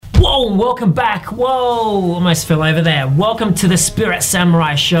Whoa, welcome back. Whoa, almost fell over there. Welcome to the Spirit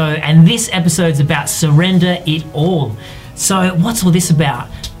Samurai Show, and this episode's about surrender it all. So what's all this about?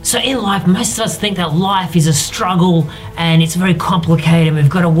 So in life, most of us think that life is a struggle and it's very complicated and we've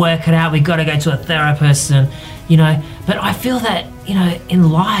got to work it out, we've got to go to a therapist and, but I feel that,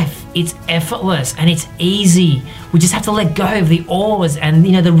 in life, it's effortless and it's easy. We just have to let go of the oars and,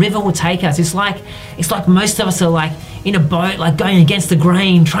 the river will take us. It's like most of us are like in a boat, like going against the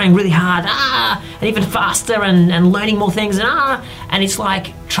grain, trying really hard, and even faster and learning more things, and it's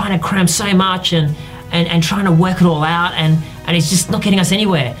like trying to cram so much and trying to work it all out and it's just not getting us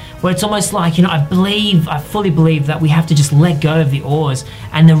anywhere. Where it's almost like, I fully believe that we have to just let go of the oars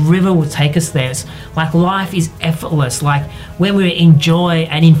and the river will take us there. It's like life is effortless. Like when we're in joy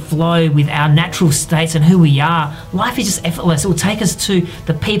and in flow with our natural states and who we are, life is just effortless. It will take us to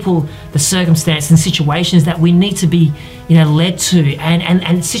the people, the circumstances and situations that we need to be, led to,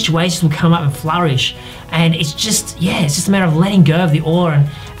 and situations will come up and flourish. And it's just a matter of letting go of the oar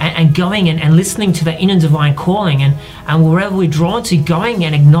and going and listening to that inner divine calling and wherever we're drawn to, going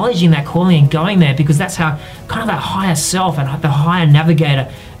and acknowledging that calling and going there, because that's how kind of that higher self and the higher navigator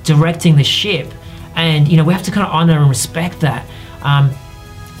directing the ship. And we have to kind of honor and respect that,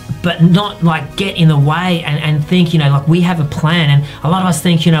 but not like get in the way and think like we have a plan. And a lot of us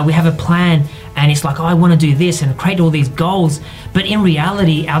think we have a plan and it's like, I want to do this and create all these goals, but in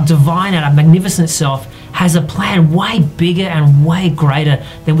reality our divine and our magnificent self has a plan way bigger and way greater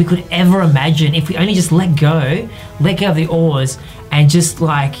than we could ever imagine if we only just let go of the oars and just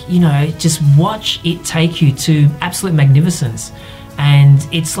just watch it take you to absolute magnificence. And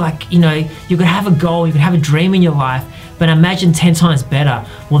it's like, you could have a goal, you could have a dream in your life, but imagine 10 times better.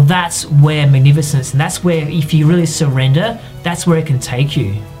 Well, that's where magnificence, and that's where, if you really surrender, that's where it can take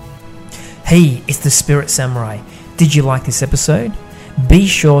you. Hey, it's the Spirit Samurai. Did you like this episode? Be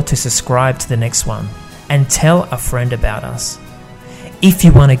sure to subscribe to the next one and tell a friend about us. If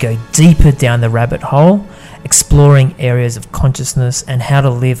you want to go deeper down the rabbit hole, exploring areas of consciousness and how to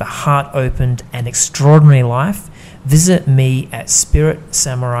live a heart-opened and extraordinary life, visit me at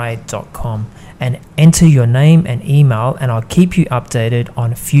spiritsamurai.com and enter your name and email, and I'll keep you updated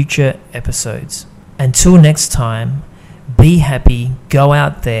on future episodes. Until next time, be happy, go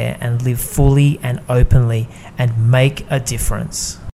out there and live fully and openly and make a difference.